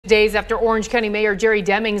Days after Orange County Mayor Jerry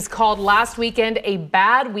Demings called last weekend a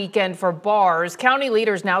bad weekend for bars, county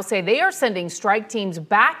leaders now say they are sending strike teams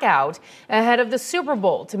back out ahead of the Super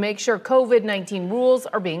Bowl to make sure COVID-19 rules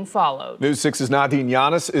are being followed. News 6's Nadine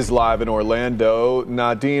Yanis is live in Orlando.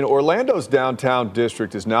 Nadine, Orlando's downtown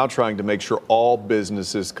district is now trying to make sure all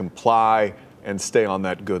businesses comply and stay on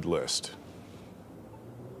that good list.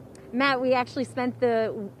 Matt, we actually spent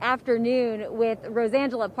the afternoon with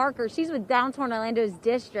Rosangela Parker. She's with downtown Orlando's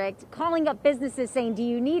district, calling up businesses saying, do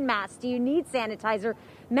you need masks? Do you need sanitizer?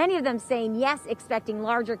 Many of them saying yes, expecting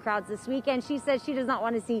larger crowds this weekend. She says she does not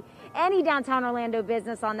want to see any downtown Orlando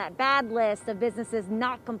business on that bad list of businesses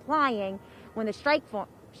not complying when the strike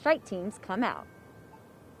teams come out.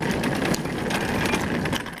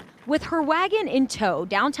 With her wagon in tow,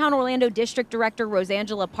 downtown Orlando District Director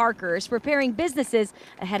Rosangela Parker is preparing businesses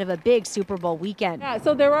ahead of a big Super Bowl weekend. Yeah,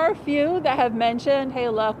 so there are a few that have mentioned, hey,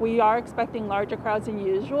 look, we are expecting larger crowds than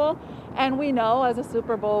usual. And we know as a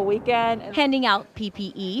Super Bowl weekend. Handing out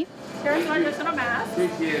PPE. Here's my personal mask.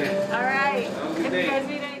 Appreciate it. All right. If you guys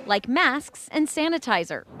need anything. Like masks and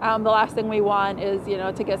sanitizer. The last thing we want is,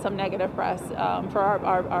 to get some negative press for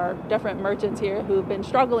our different merchants here who've been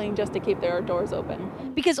struggling just to keep their doors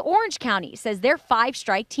open. Because Orange County says their 5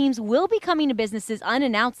 strike teams will be coming to businesses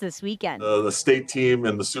unannounced this weekend. The state team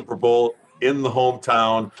and the Super Bowl in the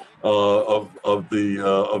hometown of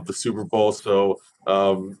the Super Bowl. So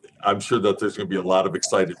I'm sure that there's going to be a lot of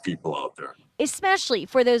excited people out there. Especially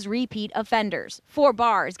for those repeat offenders. 4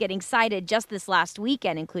 bars getting cited just this last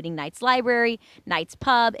weekend, including Knights Library, Knights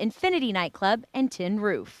Pub, Infinity Nightclub, and Tin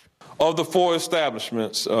Roof. Of the 4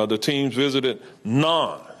 establishments the teams visited,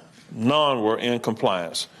 none were in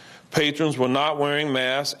compliance. Patrons were not wearing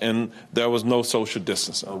masks, and there was no social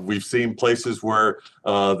distancing. We've seen places where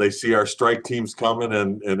they see our strike teams coming,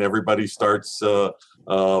 and everybody starts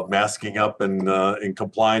masking up and in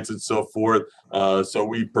compliance and so forth. So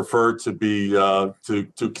we prefer to be to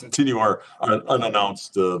continue our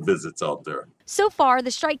unannounced visits out there. So far,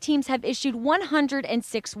 the strike teams have issued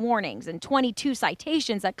 106 warnings and 22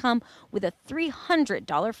 citations that come with a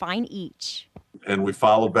 $300 fine each. And we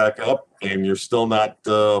follow back up, and you're still not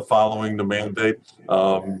following the mandate,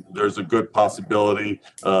 there's a good possibility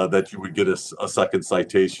that you would get a second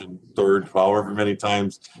citation, third, however many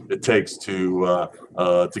times it takes to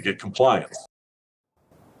get compliance.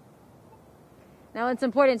 Now, it's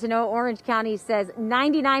important to know Orange County says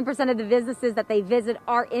 99% of the businesses that they visit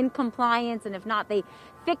are in compliance, and if not, they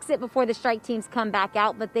fix it before the strike teams come back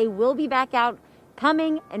out. But they will be back out,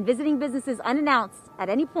 coming and visiting businesses unannounced at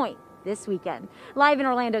any point this weekend. Live in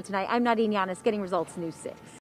Orlando tonight, I'm Nadine Yanis, Getting Results News 6.